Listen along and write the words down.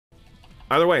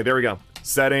Either way, there we go.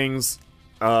 Settings.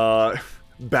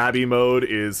 Babby mode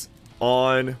is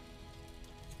on.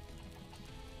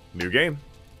 New game.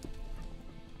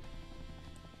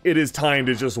 It is time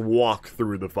to just walk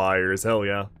through the fires. Hell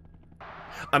yeah.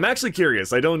 I'm actually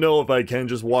curious. I don't know if I can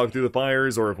just walk through the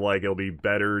fires or if, like, it'll be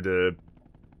better to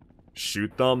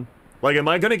shoot them. Like, am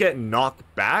I gonna get knocked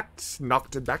back?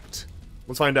 Knocked back?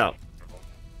 Let's find out.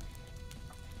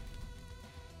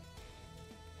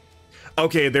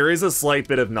 Okay, there is a slight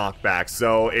bit of knockback,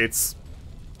 so it's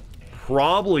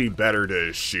probably better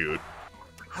to shoot.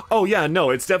 Oh yeah, no,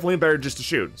 it's definitely better just to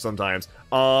shoot sometimes.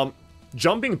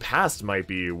 Jumping past might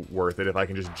be worth it if I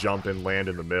can just jump and land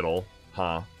in the middle.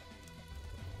 Huh.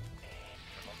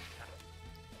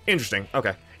 Interesting,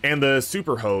 okay. And the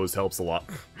super hose helps a lot.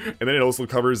 And then it also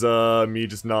covers me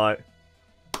just not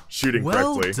shooting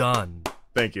correctly. Well done.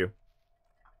 Thank you.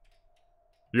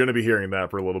 You're gonna be hearing that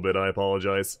for a little bit, I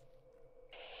apologize.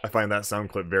 I find that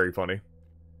sound clip very funny.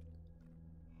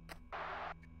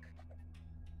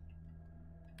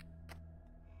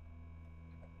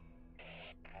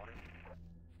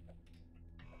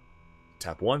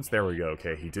 Tap once, there we go.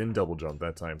 Okay, he didn't double jump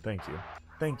that time. Thank you.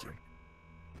 Thank you.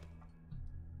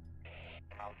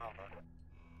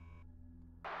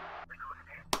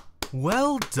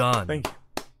 Well done. Thank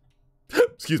you.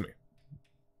 Excuse me.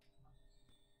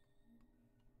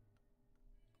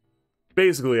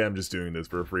 Basically, I'm just doing this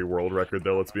for a free world record,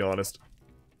 though, let's be honest.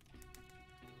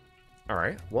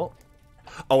 Alright, well...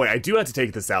 Oh, wait, I do have to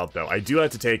take this out, though. I do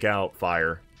have to take out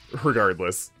fire,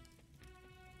 regardless.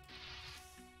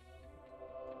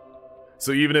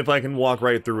 So even if I can walk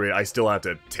right through it, I still have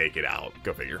to take it out.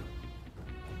 Go figure.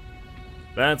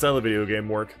 That's how the video game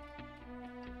works.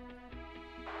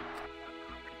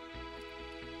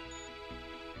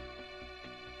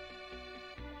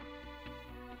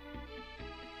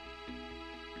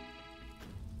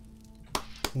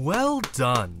 Well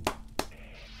done.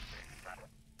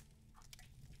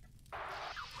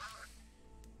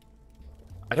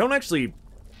 I don't actually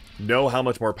know how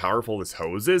much more powerful this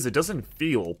hose is. It doesn't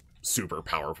feel super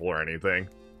powerful or anything.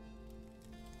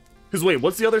 Because wait,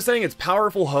 what's the other setting? It's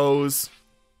powerful hose,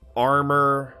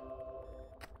 armor.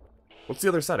 What's the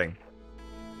other setting?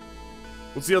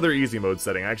 What's the other easy mode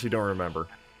setting? I actually don't remember.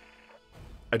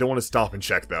 I don't want to stop and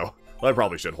check though. Well, I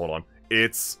probably should. Hold on.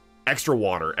 It's extra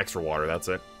water, that's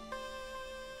it.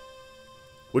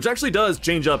 Which actually does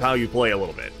change up how you play a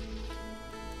little bit.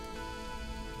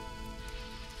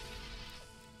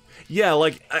 Yeah,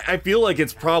 like, I feel like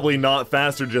it's probably not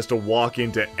faster just to walk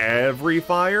into every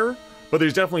fire, but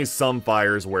there's definitely some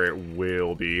fires where it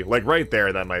will be. Like, right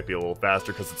there, that might be a little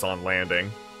faster because it's on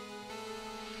landing.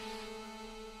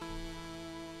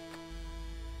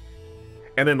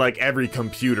 And then, like, every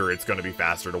computer, it's going to be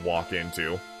faster to walk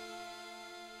into.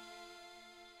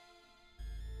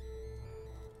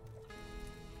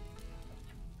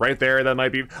 Right there, that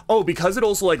might be... Oh, because it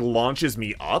also, like, launches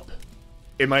me up,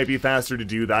 it might be faster to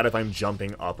do that if I'm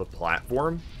jumping up a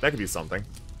platform. That could be something.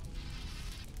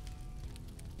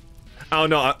 Oh,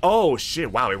 no. Oh,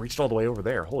 shit. Wow, it reached all the way over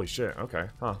there. Holy shit. Okay.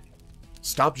 Huh.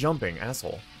 Stop jumping,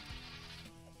 asshole.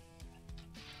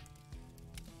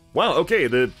 Wow, okay.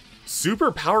 The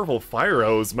super powerful fire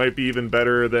hose might be even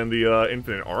better than the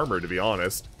infinite armor, to be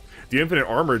honest. The infinite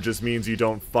armor just means you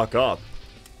don't fuck up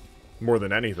more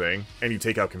than anything. And you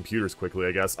take out computers quickly,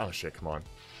 I guess. Oh, shit. Come on.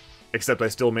 Except I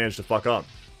still managed to fuck up.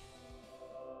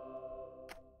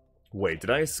 Wait, did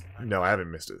I... No, I haven't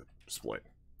missed a split.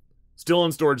 Still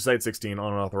on storage site 16.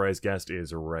 Unauthorized guest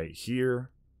is right here.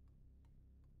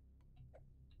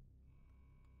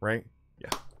 Right? Yeah.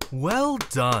 Well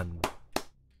done.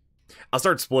 I'll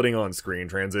start splitting on screen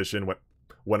transition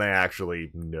when I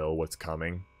actually know what's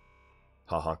coming.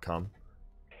 Haha, come.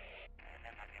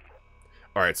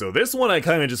 Alright, so this one I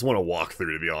kind of just want to walk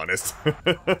through, to be honest.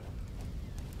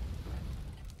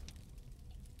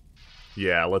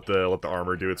 Yeah, let the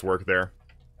armor do its work there.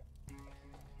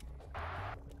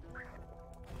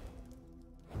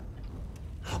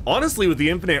 Honestly, with the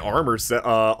infinite armor set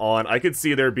on, I could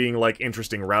see there being like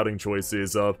interesting routing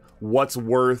choices of what's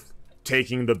worth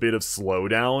taking the bit of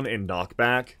slowdown and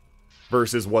knockback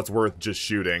versus what's worth just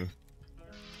shooting.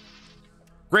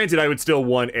 Granted, I would still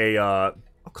want a oh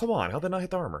come on, how'd that not hit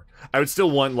the armor? I would still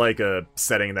want like a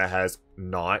setting that has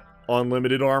not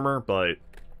unlimited armor, but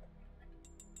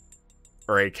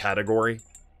or a category.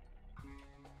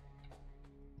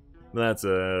 That's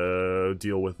a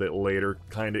deal with it later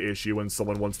kind of issue when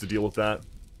someone wants to deal with that.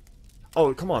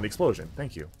 Oh, come on, the explosion.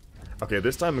 Thank you. Okay,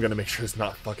 this time I'm gonna make sure there's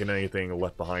not fucking anything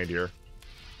left behind here.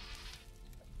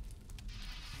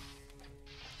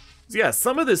 So yeah,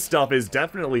 some of this stuff is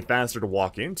definitely faster to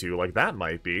walk into. Like, that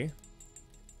might be.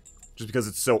 just because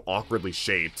it's so awkwardly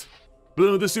shaped.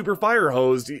 But with the super fire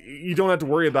hose, you don't have to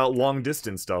worry about long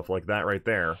distance stuff like that right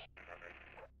there.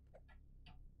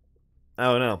 I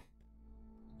don't know.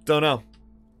 Don't know.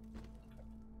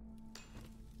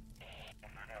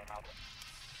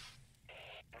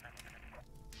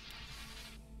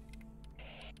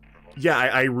 Yeah,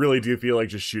 I really do feel like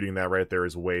just shooting that right there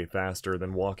is way faster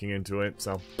than walking into it,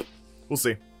 so we'll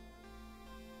see.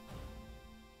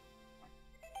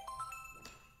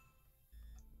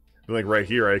 Like right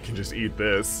here, I can just eat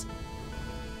this.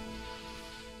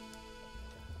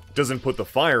 Doesn't put the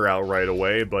fire out right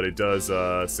away, but it does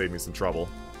save me some trouble.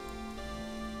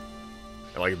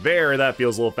 And like there, that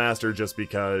feels a little faster just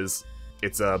because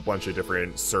it's a bunch of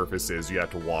different surfaces you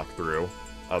have to walk through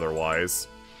otherwise.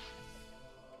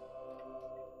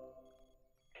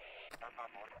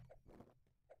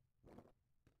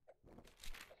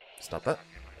 Stop that.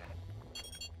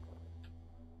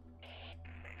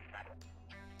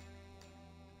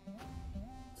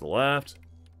 To the left.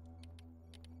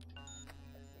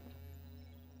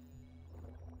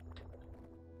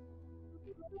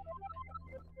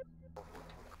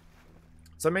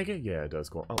 Does that make it? Yeah, it does.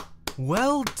 Cool. Oh.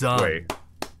 Well done. Wait.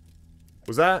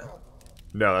 Was that?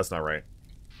 No, that's not right.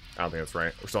 I don't think that's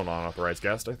right. We're still an unauthorized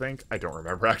guest, I think. I don't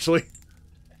remember, actually.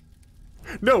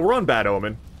 No, we're on Bad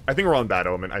Omen. I think we're on Bad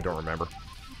Omen. I don't remember.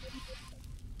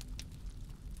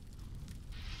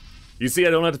 You see, I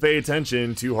don't have to pay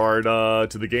attention too hard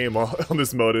to the game on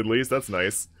this mode, at least. That's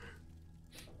nice.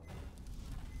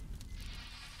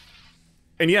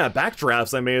 And yeah,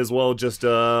 backdrafts, I may as well just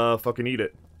fucking eat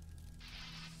it.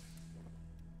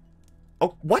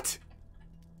 Oh, what?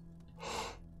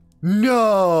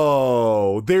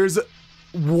 No! There's...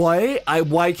 What?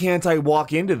 Why can't I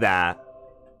walk into that?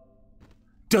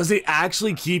 Does it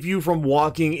actually keep you from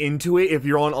walking into it if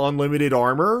you're on unlimited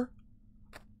armor?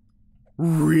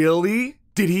 Really?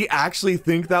 Did he actually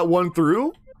think that one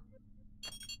through?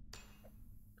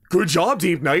 Good job,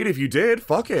 Deep Knight, if you did.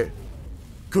 Fuck it.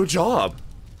 Good job.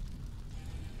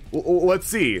 Let's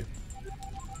see.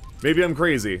 Maybe I'm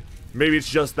crazy. Maybe it's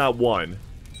just that one.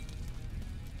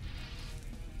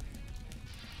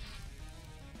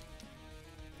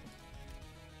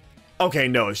 Okay,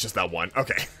 no, it's just that one.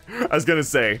 Okay. I was gonna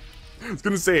say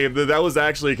that was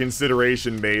actually a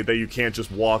consideration made that you can't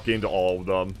just walk into all of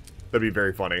them. That'd be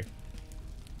very funny.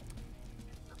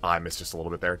 I missed just a little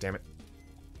bit there, damn it.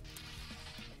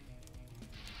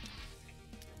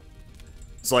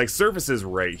 So, like, surfaces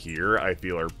right here, I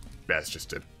feel are best just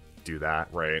to do that,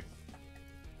 right?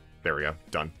 There we go,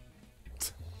 done.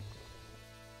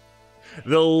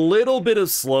 The little bit of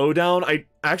slowdown, I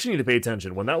actually need to pay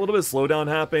attention. When that little bit of slowdown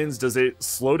happens, does it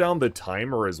slow down the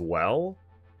timer as well?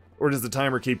 Or does the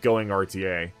timer keep going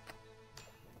RTA?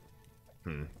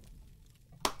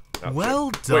 Oh,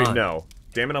 well shit. done. Wait, no.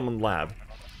 Damn it, I'm in lab.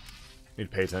 Need to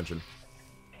pay attention.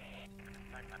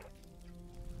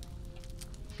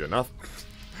 Good enough.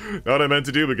 Not what I meant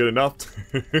to do, but good enough.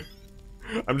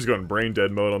 I'm just going brain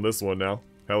dead mode on this one now.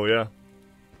 Hell yeah.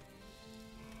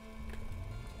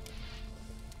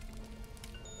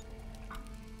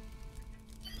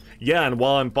 Yeah, and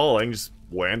while I'm falling, just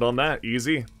land on that.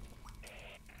 Easy.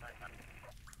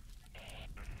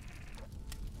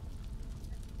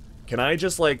 Can I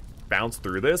just, like, bounce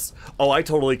through this? Oh, I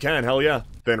totally can. Hell yeah.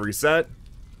 Then reset.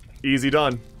 Easy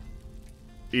done.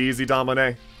 Easy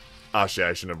domine. Ah, shit.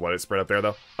 I shouldn't have let it spread up there,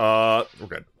 though. We're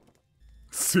good.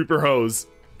 Super hose.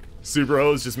 Super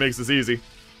hose just makes this easy.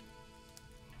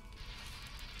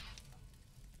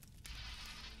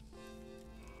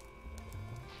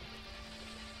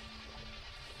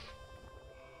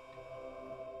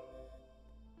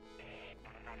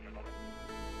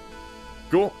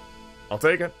 Cool. I'll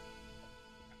take it.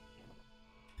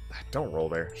 Don't roll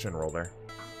there. Shouldn't roll there.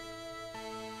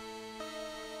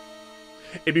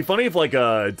 It'd be funny if, like,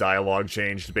 a dialogue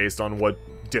changed based on what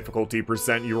difficulty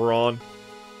percent you were on.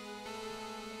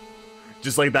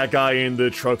 Just like that guy in the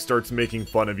truck starts making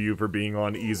fun of you for being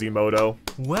on easy moto.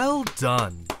 Well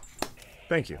done.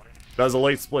 Thank you. That was a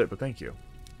late split, but thank you.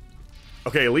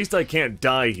 Okay, at least I can't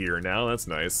die here now. That's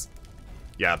nice.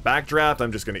 Yeah, backdraft,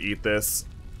 I'm just gonna eat this.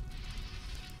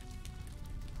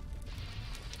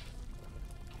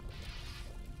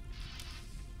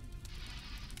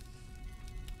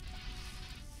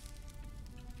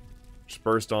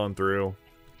 Burst on through.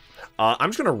 I'm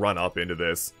just gonna run up into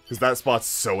this, because that spot's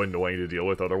so annoying to deal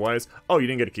with otherwise. Oh, you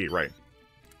didn't get a key, right.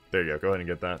 There you go, go ahead and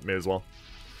get that, may as well.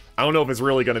 I don't know if it's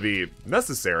really gonna be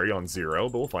necessary on 0,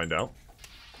 but we'll find out.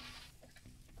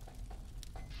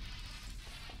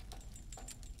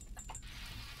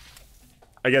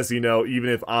 I guess, you know, even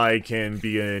if I can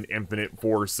be an infinite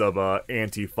force of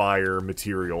anti-fire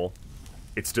material,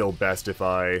 it's still best if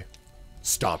I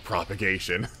stop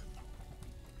propagation.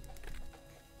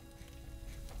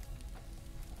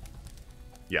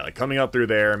 Yeah, like coming up through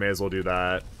there, may as well do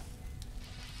that.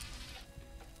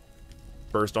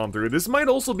 Burst on through. This might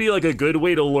also be like a good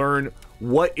way to learn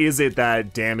what is it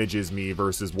that damages me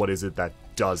versus what is it that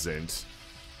doesn't.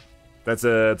 That's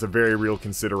a very real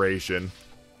consideration.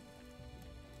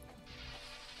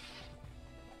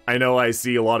 I know I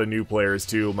see a lot of new players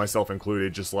too, myself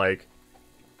included, just like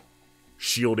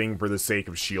shielding for the sake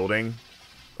of shielding,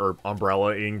 or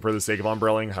umbrellaing for the sake of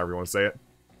umbrellaing, however you want to say it.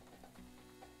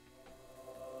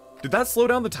 Did that slow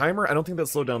down the timer? I don't think that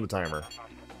slowed down the timer.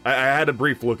 I had a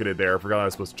brief look at it there. I forgot I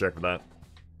was supposed to check for that.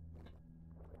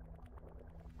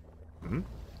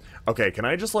 Okay, can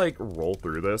I just like roll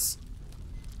through this?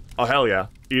 Oh, hell yeah.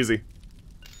 Easy.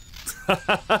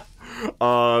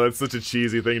 That's such a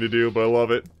cheesy thing to do, but I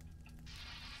love it.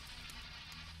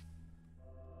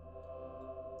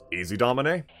 Easy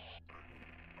domine.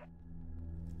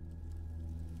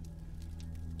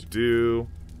 To do.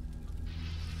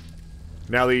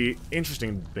 Now, the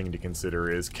interesting thing to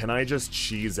consider is, can I just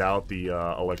cheese out the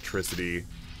electricity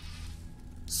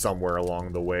somewhere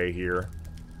along the way here?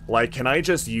 Like, can I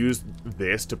just use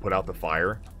this to put out the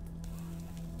fire?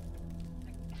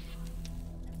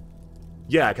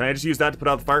 Yeah, can I just use that to put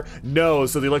out the fire? No,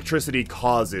 so the electricity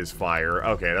causes fire.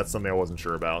 Okay, that's something I wasn't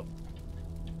sure about.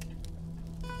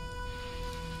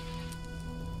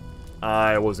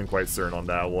 I wasn't quite certain on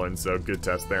that one, so good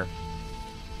test there.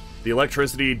 The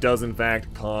electricity does in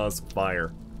fact cause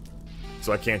fire.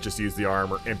 So I can't just use the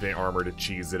armor, infinite armor to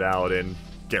cheese it out and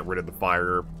get rid of the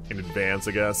fire in advance,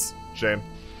 I guess. Shame.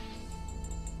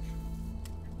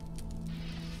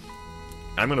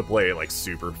 I'm gonna play it like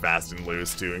super fast and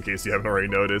loose too, in case you haven't already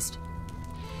noticed.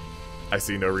 I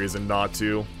see no reason not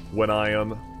to when I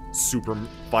am Super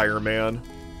Fireman.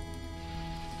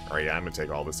 Alright, yeah, I'm gonna take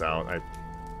all this out. I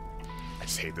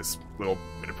just hate this little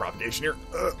bit of propagation here.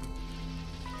 Ugh.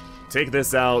 Take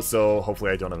this out, so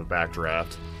hopefully I don't have a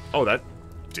backdraft. Oh, that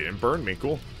didn't burn me.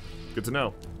 Cool. Good to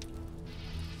know.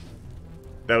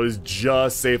 That was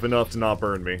just safe enough to not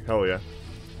burn me. Hell yeah.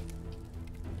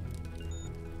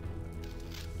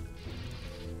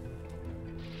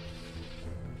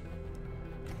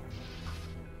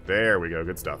 There we go.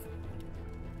 Good stuff.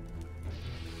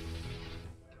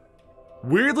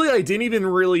 Weirdly, I didn't even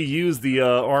really use the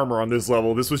armor on this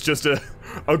level. This was just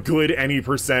a good any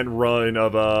percent run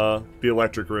of the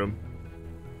electric room.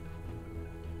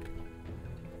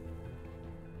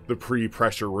 The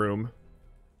pre-pressure room.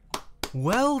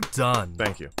 Well done.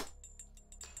 Thank you.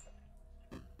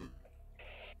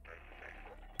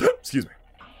 Excuse me.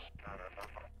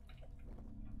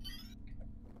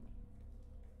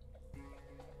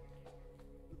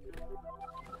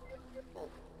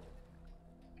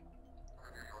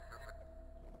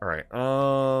 Alright,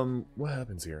 what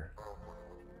happens here?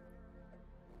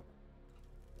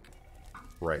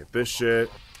 Right, this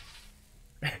shit.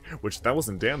 Which, that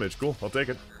wasn't damage. Cool, I'll take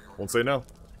it. Won't say no.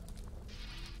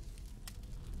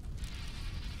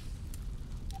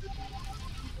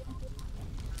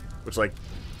 Which, like,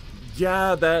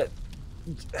 yeah, that...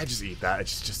 I just eat that. I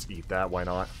just eat that. Why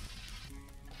not?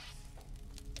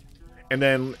 And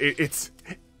then, it's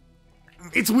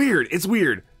weird. It's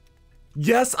weird.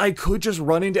 Yes, I could just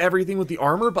run into everything with the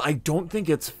armor, but I don't think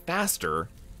it's faster.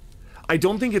 I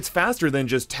don't think it's faster than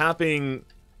just tapping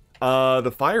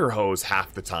the fire hose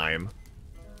half the time.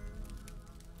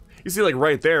 You see, like,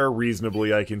 right there,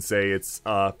 reasonably, I can say it's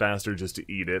faster just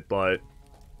to eat it, but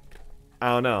I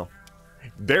don't know.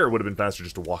 There, it would have been faster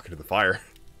just to walk into the fire.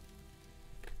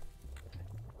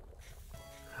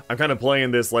 I'm kind of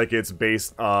playing this like it's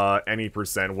based any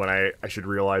percent when I should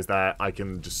realize that I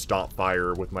can just stop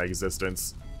fire with my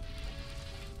existence.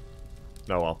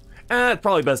 Oh well. It's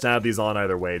probably best to have these on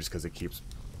either way just because it keeps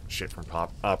shit from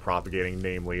propagating,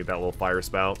 namely that little fire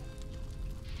spout.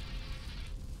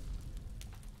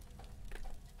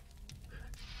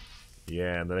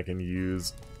 Yeah, and then I can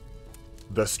use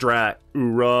the strat.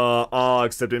 Oorah! Ah,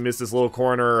 except it missed this little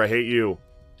corner. I hate you.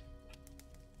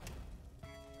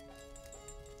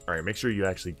 Alright, make sure you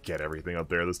actually get everything up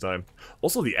there this time.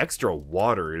 Also, the extra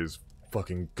water is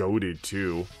fucking goated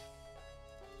too.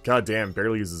 God damn,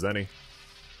 barely uses any.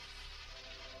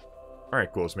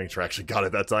 Alright, cool. Let's make sure I actually got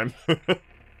it that time.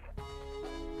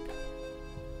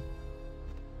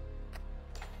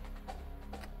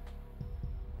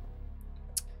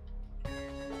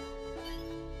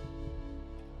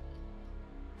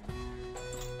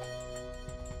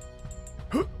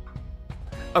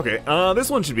 Okay, this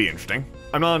one should be interesting.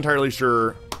 I'm not entirely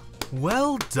sure.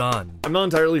 Well done. I'm not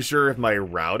entirely sure if my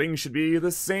routing should be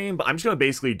the same, but I'm just gonna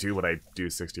basically do what I do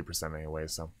 60% anyway,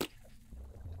 so.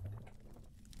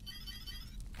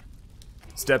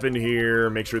 Step into here,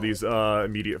 make sure these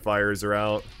immediate fires are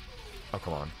out. Oh,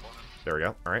 come on. There we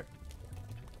go. Alright.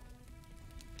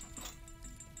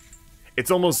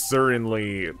 It's almost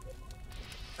certainly...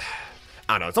 I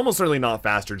don't know, it's almost certainly not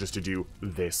faster just to do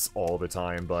this all the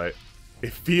time, but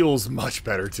it feels much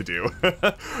better to do.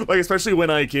 Like, especially when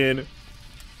I can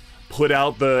put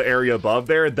out the area above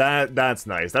there, that's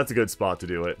nice. That's a good spot to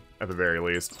do it, at the very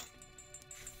least.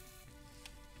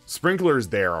 Sprinklers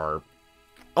there are...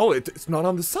 Oh, it's not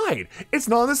on the side! It's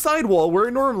not on the sidewall where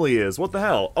it normally is! What the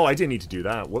hell? Oh, I didn't need to do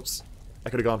that. Whoops. I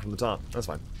could have gone from the top. That's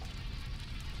fine.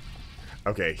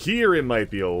 Okay, here it might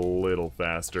be a little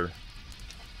faster.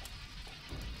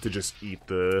 To just eat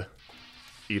the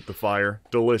fire.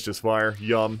 Delicious fire.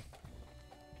 Yum.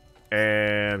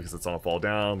 And because it's on a fall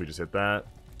down, we just hit that.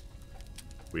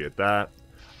 We hit that.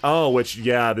 Oh, which,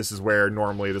 yeah, this is where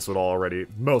normally this would already...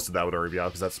 Most of that would already be out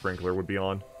because that sprinkler would be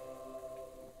on.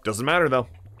 Doesn't matter, though.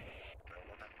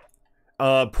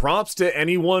 Props to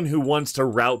anyone who wants to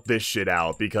route this shit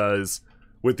out, because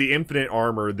with the infinite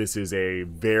armor, this is a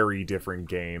very different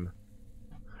game.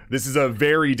 This is a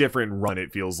very different run,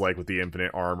 it feels like, with the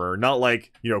infinite armor. Not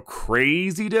like, you know,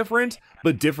 crazy different,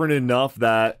 but different enough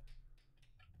that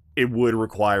it would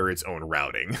require its own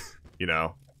routing, you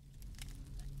know?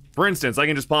 For instance, I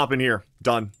can just pop in here.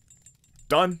 Done.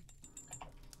 Done.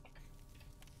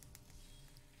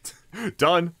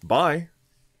 Done. Bye.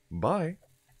 Bye.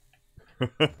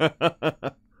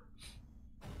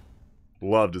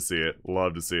 Love to see it.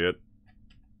 Love to see it.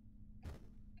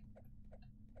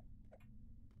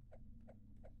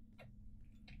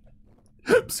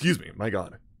 Excuse me. My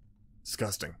god.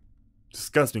 Disgusting.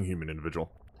 Disgusting human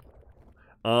individual.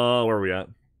 Where are we at?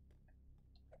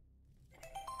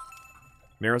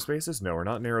 Narrow spaces? No, we're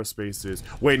not narrow spaces.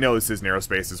 Wait, no, this is narrow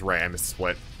spaces. Right, I missed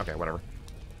split. Okay, whatever.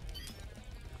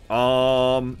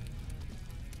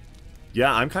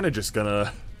 Yeah, I'm kind of just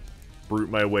gonna brute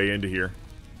my way into here.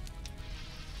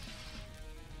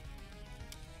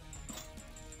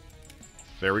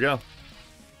 There we go.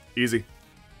 Easy.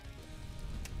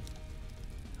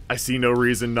 I see no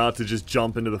reason not to just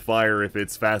jump into the fire if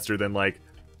it's faster than, like...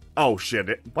 Oh,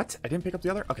 shit. What? I didn't pick up the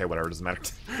other? Okay, whatever. Doesn't matter.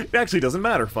 It actually doesn't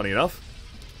matter, funny enough.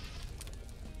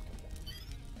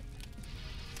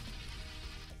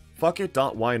 Fuck it.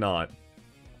 Why not?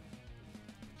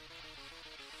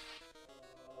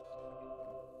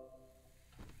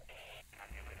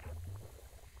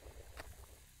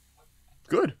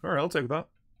 Good. Alright, I'll take that.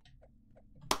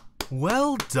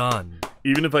 Well done.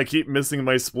 Even if I keep missing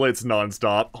my splits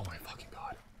nonstop. Oh my fucking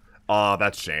god. Aw,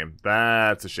 that's a shame.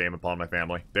 That's a shame upon my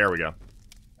family. There we go.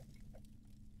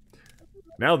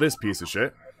 Now this piece of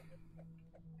shit.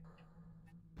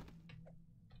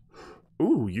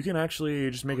 Ooh, you can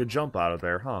actually just make a jump out of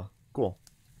there, huh? Cool.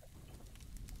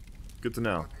 Good to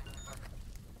know.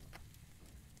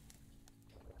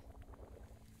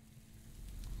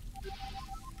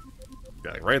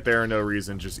 Yeah, like right there, no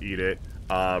reason, just eat it.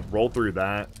 Roll through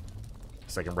that.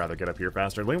 So I can rather get up here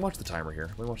faster. Let me watch the timer here.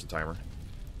 Let me watch the timer.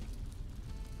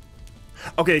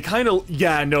 Okay, kind of...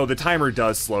 Yeah, no, the timer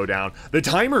does slow down. The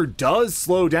timer does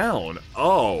slow down.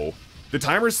 Oh. The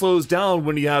timer slows down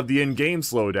when you have the in-game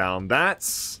slowdown.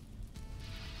 That's...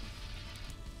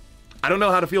 I don't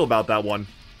know how to feel about that one.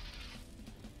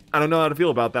 I don't know how to feel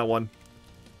about that one.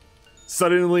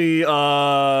 Suddenly,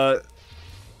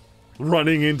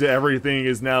 running into everything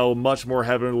is now much more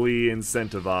heavily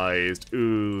incentivized.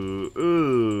 Ooh,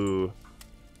 ooh.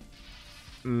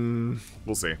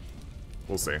 We'll see.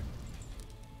 We'll see.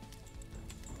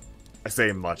 I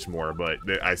say much more, but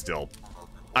I still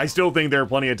think there are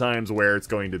plenty of times where it's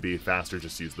going to be faster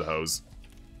just use the hose.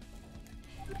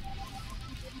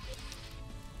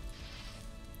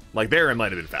 Like there, it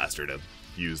might have been faster to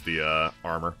use the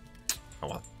armor. Oh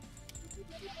well.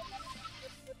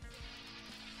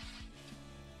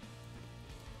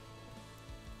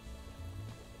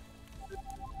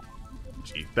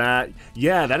 Eat that.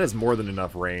 Yeah, that is more than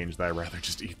enough range that I'd rather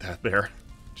just eat that there.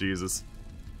 Jesus.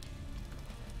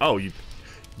 Oh, you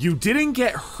didn't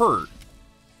get hurt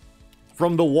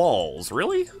from the walls,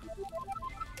 really?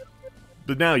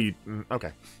 But now you...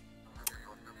 Okay.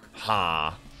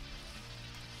 Ha.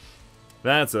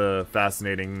 That's a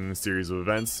fascinating series of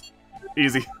events.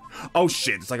 Easy. Oh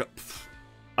shit, it's like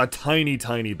a tiny,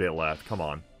 tiny bit left. Come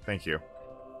on. Thank you.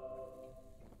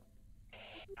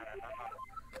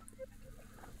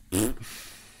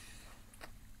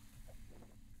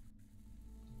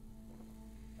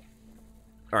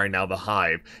 Alright, now the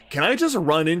hive. Can I just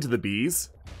run into the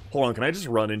bees? Hold on, can I just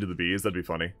run into the bees? That'd be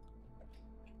funny.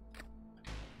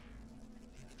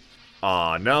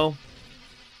 No.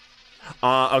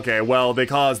 Okay, well, they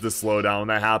cause the slowdown when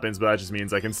that happens, but that just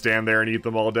means I can stand there and eat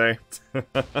them all day.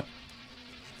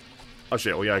 Oh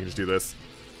shit, well yeah, I can just do this.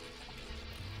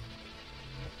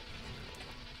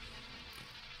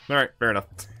 Alright, fair enough.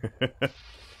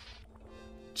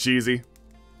 Cheesy.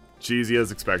 Cheesy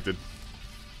as expected.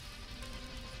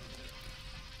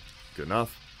 Good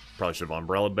enough. Probably should have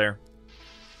umbrellaed there.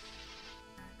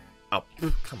 Oh,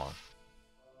 come on.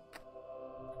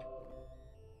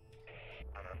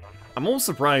 I'm almost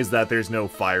surprised that there's no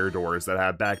fire doors that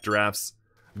have backdrafts.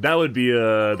 That would be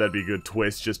that'd be a good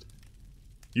twist. Just,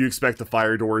 you expect the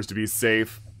fire doors to be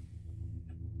safe.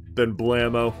 Then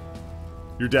blammo.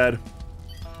 You're dead.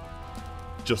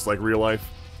 Just like real life.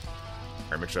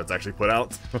 Alright, make sure that's actually put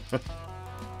out.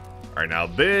 Alright, now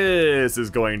this is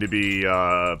going to be,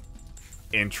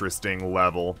 interesting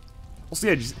level. Also,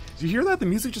 yeah, did you hear that? The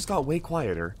music just got way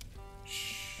quieter.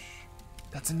 Shh.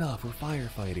 That's enough. We're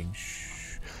firefighting.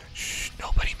 Shh. Shh.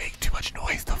 Nobody make too much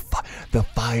noise. The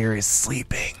fire is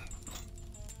sleeping.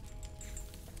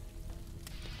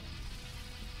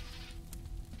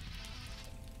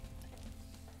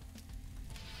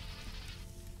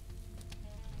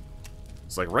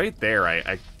 It's like right there,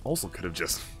 I also could have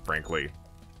just, frankly...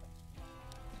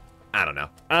 I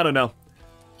don't know.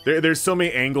 There's so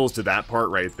many angles to that part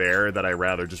right there that I'd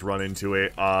rather just run into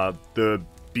it. The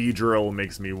bee drill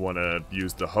makes me want to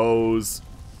use the hose.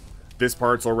 This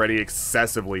part's already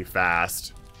excessively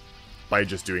fast by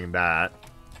just doing that.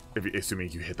 Assuming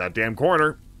you hit that damn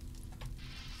corner.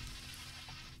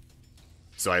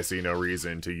 So I see no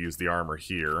reason to use the armor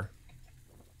here.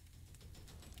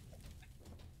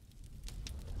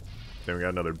 Then we got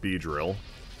another bee drill.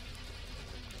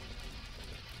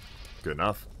 Good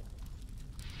enough.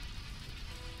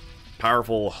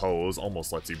 Powerful hose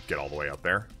almost lets you get all the way up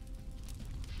there.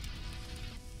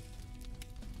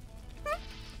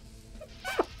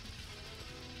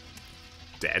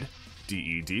 Dead.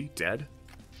 D-E-D. Dead.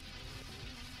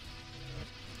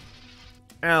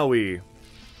 Owie.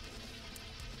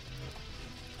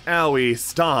 Owie,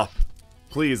 stop.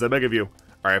 Please, I beg of you.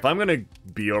 Alright, if I'm gonna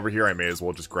be over here, I may as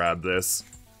well just grab this.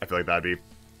 I feel like that'd be...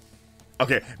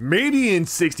 Okay, maybe in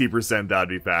 60% that'd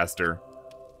be faster.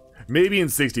 Maybe in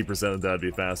 60% that'd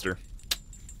be faster.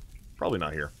 Probably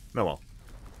not here. No, well.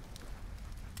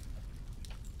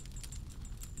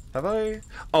 Have I?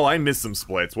 Oh, I missed some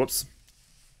splits. Whoops.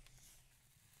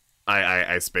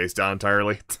 I spaced out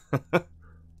entirely.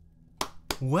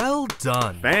 Well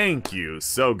done. Thank you.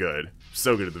 So good.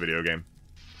 So good at the video game.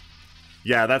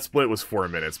 Yeah, that split was 4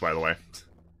 minutes, by the way.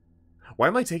 Why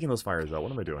am I taking those fires out?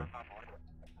 What am I doing?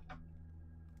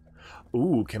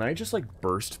 Ooh, can I just, like,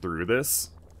 burst through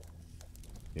this?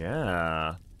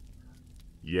 Yeah.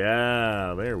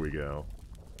 Yeah, there we go.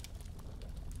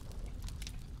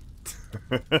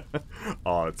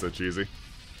 Oh, it's so cheesy.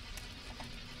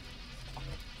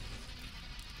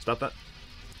 Stop that.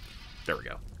 There we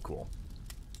go. Cool.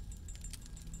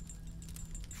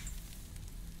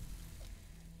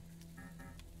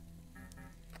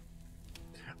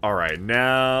 Alright,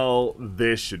 now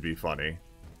this should be funny.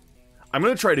 I'm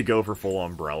gonna try to go for full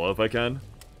umbrella if I can.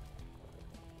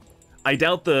 I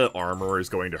doubt the armor is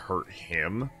going to hurt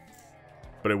him,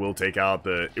 but it will take out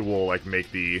the... It will, like,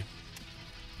 make the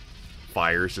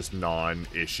fires just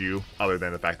non-issue, other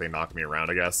than the fact they knock me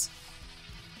around, I guess.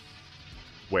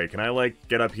 Wait, can I, like,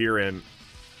 get up here and...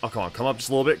 Oh, come on, come up just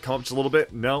a little bit, come up just a little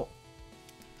bit. No.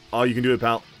 Oh, you can do it,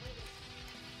 pal.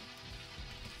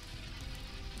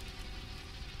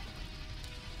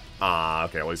 Ah,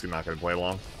 okay, well, he's not going to play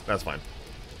along. That's fine.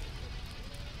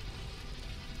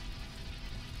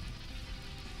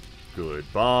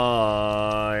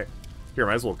 Goodbye. Here,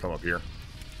 might as well come up here.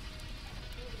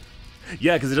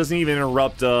 Yeah, because it doesn't even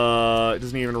interrupt,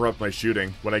 my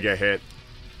shooting when I get hit.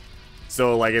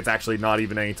 So, like, it's actually not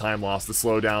even any time loss. The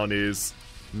slowdown is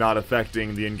not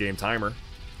affecting the in-game timer.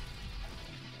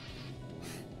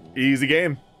 Easy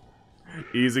game.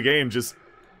 Easy game. Just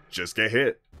get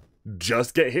hit.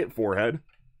 Just get hit, forehead.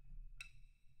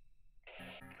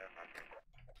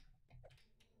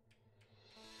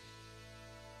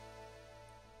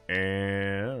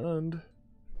 And...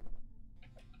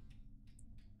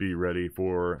 be ready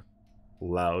for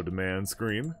loud man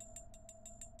scream.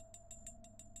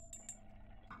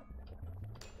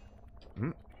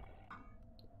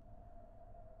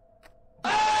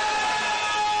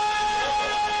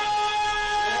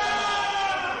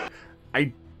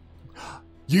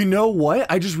 You know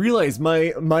what? I just realized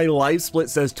my live split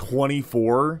says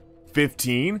 24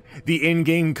 15. The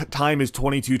in-game time is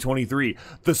 22:23.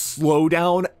 The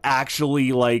slowdown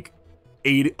actually, like,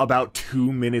 ate about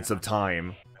 2 minutes of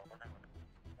time.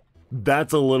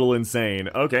 That's a little insane.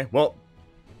 Okay, well,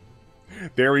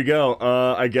 there we go.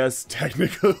 I guess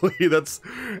technically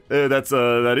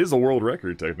that is a world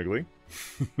record, technically.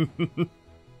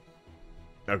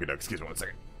 Okay, no, excuse me 1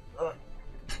 second.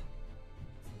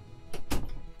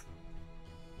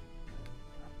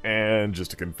 And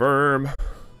just to confirm,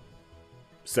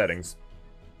 settings.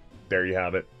 There you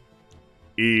have it.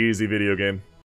 Easy video game.